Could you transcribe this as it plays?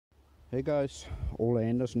Hey guys, Ole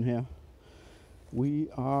Andersen here. We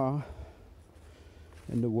are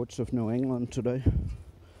in the woods of New England today.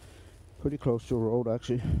 Pretty close to the road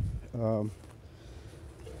actually.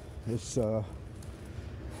 It's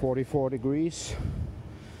 44 degrees,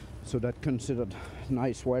 so that's considered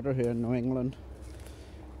nice weather here in New England.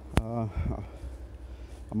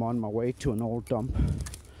 I'm on my way to an old dump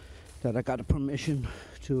that I got a permission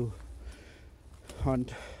to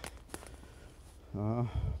hunt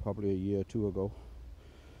probably a year or two ago.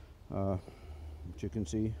 As you can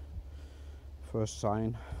see, first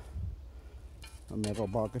sign, a metal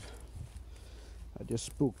bucket. I just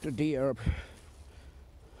spooked a deer up.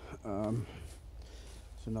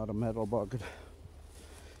 It's another metal bucket.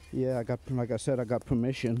 Yeah, I got, like I said, I got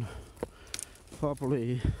permission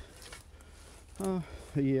probably a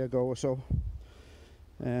year ago or so,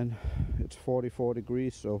 and it's 44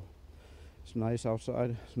 degrees, so it's nice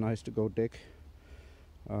outside. It's nice to go dig.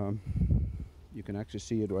 You can actually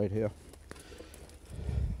see it right here.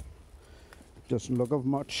 Doesn't look of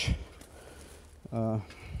much.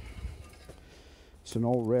 It's an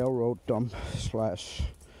old railroad dump slash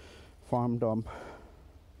farm dump.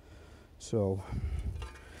 So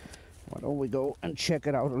why don't we go and check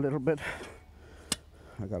it out a little bit?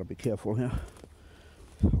 I gotta be careful here.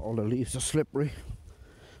 All the leaves are slippery.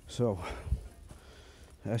 So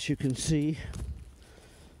as you can see,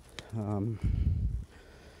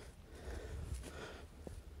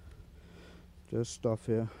 there's stuff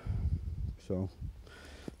here. So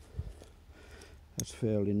that's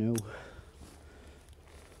fairly new.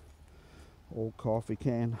 Old coffee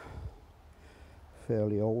can,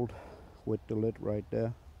 fairly old, with the lid right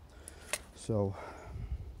there. So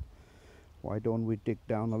why don't we dig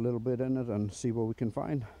down a little bit in it and see what we can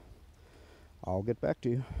find? I'll get back to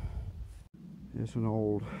you. Here's an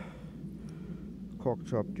old cork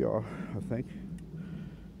chop jar, I think.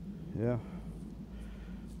 Yeah,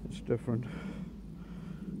 it's different.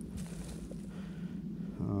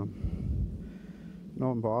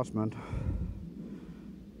 No embossment,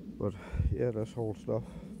 but yeah, that's old stuff.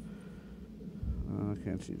 I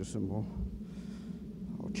can't see the symbol.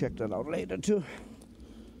 I'll check that out later too.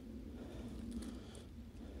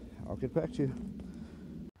 I'll get back to you.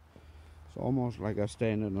 It's almost like I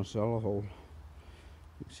stand in a cellar hole.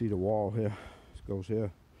 You can see the wall here. It goes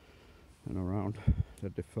here and around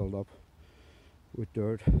that they filled up with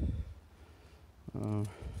dirt.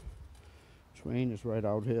 Train is right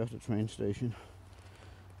out here, the train station.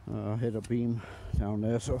 I hit a beam down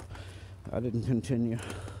there, so I didn't continue.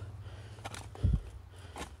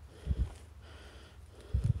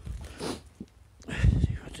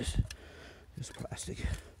 See what this plastic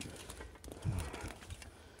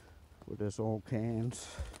with this old cans,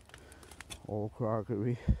 old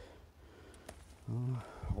crockery,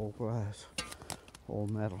 old glass,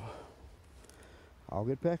 old metal. I'll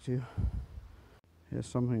get back to you. Here's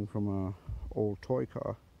something from a old toy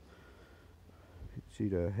car. You can see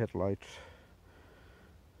the headlights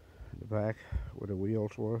in the back where the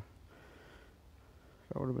wheels were.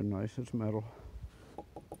 That would have been nice. It's metal.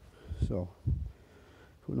 So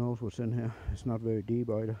who knows what's in here. It's not very deep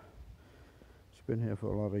either. It's been here for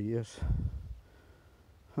a lot of years.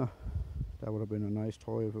 Huh. That would have been a nice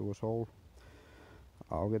toy if it was whole.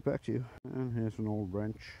 I'll get back to you. And here's an old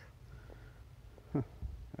wrench. Huh.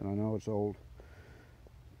 And I know it's old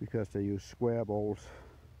because they used square bolts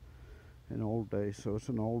in old days, so it's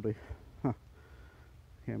an oldie. Huh.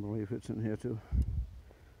 Can't believe it's in here too.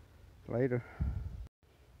 Later,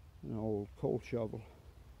 an old coal shovel.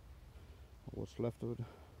 What's left of it?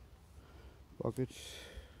 Buckets.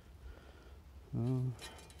 Some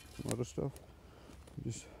other stuff.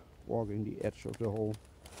 Just walking the edge of the hole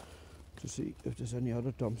to see if there's any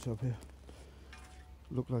other dumps up here.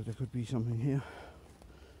 Look like there could be something here.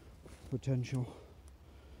 Potential.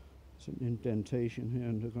 There's an indentation here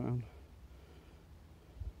in the ground.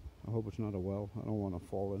 I hope it's not a well. I don't want to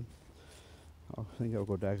fall in. I think I'll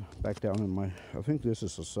go back down in my... I think this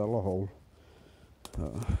is a cellar hole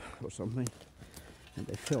or something. And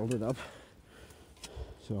they filled it up.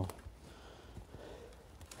 So,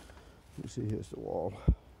 you see here's the wall.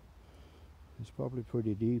 It's probably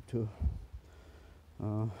pretty deep too.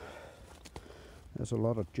 There's a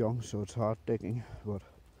lot of junk, so it's hard digging, but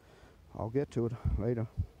I'll get to it later.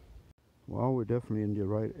 Well, we're definitely in the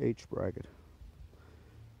right age bracket.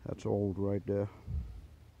 That's old right there.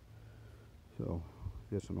 So,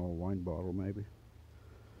 it's an old wine bottle maybe.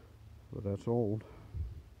 But that's old.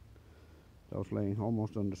 That was laying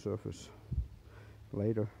almost on the surface.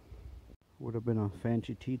 Later. Would have been a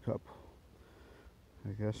fancy teacup,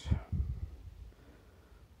 I guess,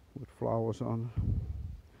 with flowers on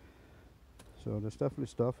it. So there's definitely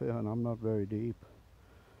stuff here, and I'm not very deep.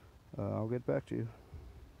 I'll get back to you.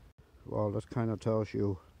 Well, this kind of tells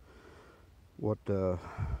you what the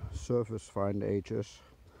surface find age is.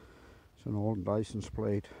 It's an old license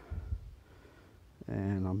plate,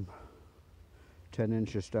 and I'm 10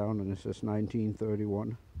 inches down, and it says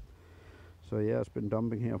 1931. So yeah, it's been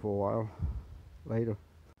dumping here for a while. Later.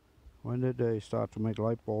 When did they start to make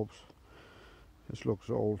light bulbs? This looks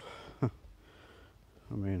old.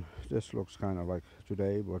 I mean, this looks kind of like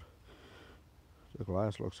today, but the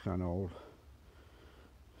glass looks kind of old.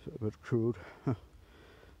 It's a bit crude.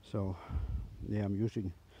 So yeah, I'm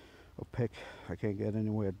using a pick. I can't get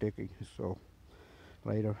anywhere digging, so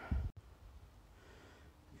later.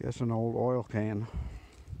 Guess an old oil can.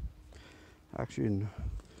 Actually in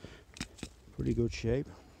pretty good shape.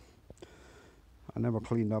 I never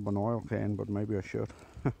cleaned up an oil can, but maybe I should.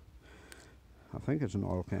 I think it's an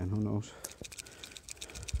oil can, who knows.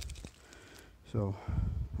 So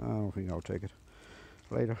I don't think I'll take it.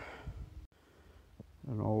 Later.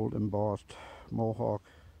 An old embossed Mohawk,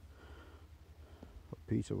 a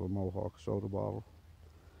piece of a Mohawk soda bottle.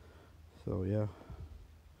 So yeah,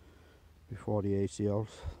 before the ACLs.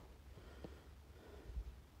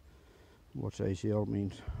 What's ACL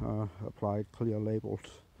means? Applied clear labels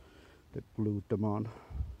that glued them on.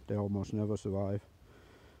 They almost never survive,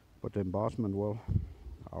 but the embossment will.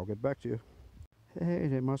 I'll get back to you. Hey,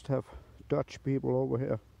 they must have Dutch people over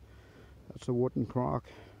here. That's a wooden crock.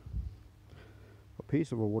 A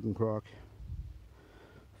piece of a wooden crock.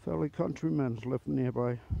 Fellow countrymen living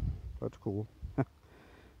nearby. That's cool.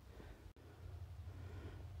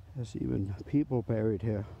 There's even people buried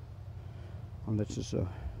here. Unless it's a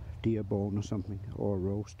deer bone or something, or a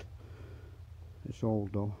roast. It's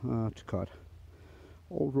old though. It's cut.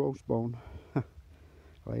 Old roast bone.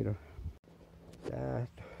 Later. That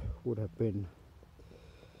would have been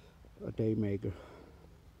a day maker.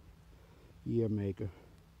 Year maker.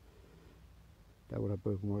 That would have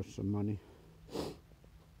been worth some money.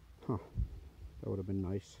 Huh. That would have been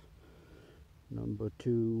nice. Number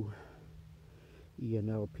 2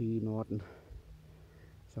 ENLP Norton.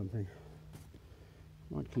 Something.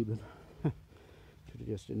 Might keep it to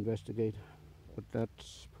just investigate, but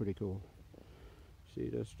that's pretty cool. See,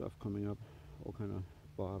 there's stuff coming up, all kind of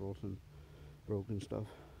bottles and broken stuff.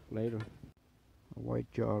 Later, a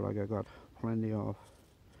white jar like I got plenty of.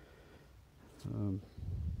 I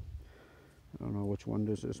don't know which one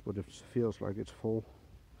this is, but it feels like it's full.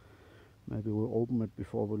 Maybe we'll open it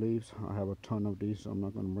before we leave. I have a ton of these, so I'm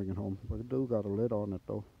not going to bring it home. But it do got a lid on it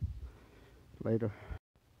though. Later.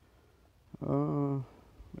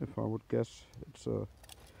 If I would guess, it's a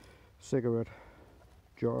cigarette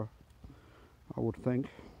jar, I would think.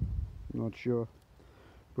 Not sure.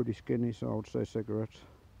 Pretty skinny, so I would say cigarettes.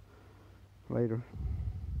 Later.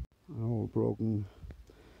 An old broken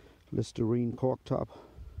Listerine cork top.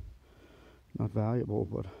 Not valuable,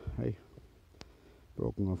 but hey,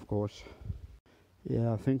 broken of course.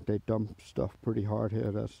 Yeah, I think they dump stuff pretty hard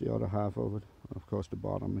here. That's the other half of it. Of course the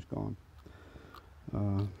bottom is gone.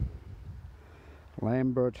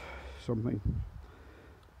 Lambert something,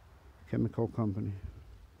 chemical company.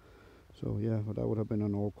 So yeah, but that would have been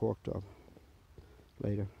an old cork top.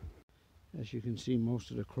 Later. As you can see,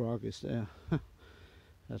 most of the crock is there.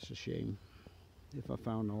 That's a shame. If I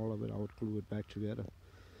found all of it, I would glue it back together,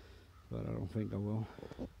 but I don't think I will.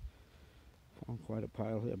 Found quite a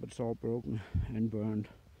pile here, but it's all broken and burned,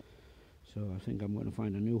 so I think I'm going to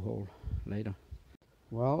find a new hole later.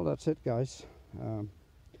 Well, that's it guys.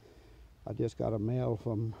 I just got a mail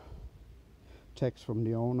from text from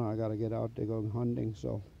the owner. I gotta get out there going hunting,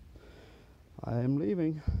 so I am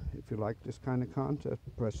leaving. If you like this kind of content,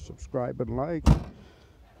 press subscribe and like.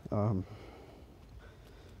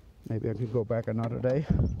 Maybe I could go back another day.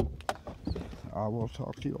 I will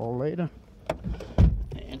talk to you all later,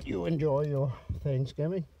 and you enjoy your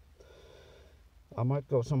Thanksgiving. I might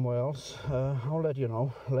go somewhere else. I'll let you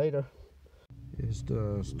know later. Is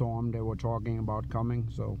the storm they were talking about coming,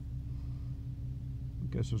 so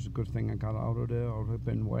I guess it's a good thing I got out of there. I would have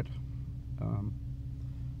been wet.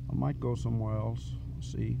 I might go somewhere else.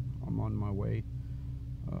 See, I'm on my way.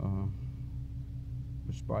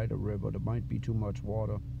 By the river, there might be too much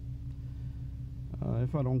water.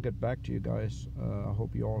 If I don't get back to you guys, I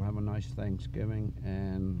hope you all have a nice Thanksgiving.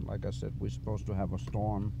 And like I said, we're supposed to have a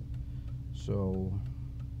storm, so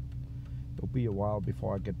it'll be a while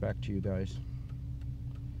before I get back to you guys.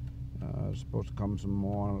 It's supposed to come some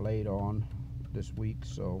more later on this week,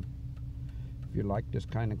 so if you like this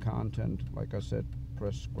kind of content, like I said,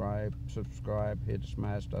 press subscribe, hit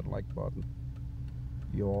smash that like button.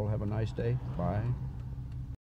 You all have a nice day. Bye.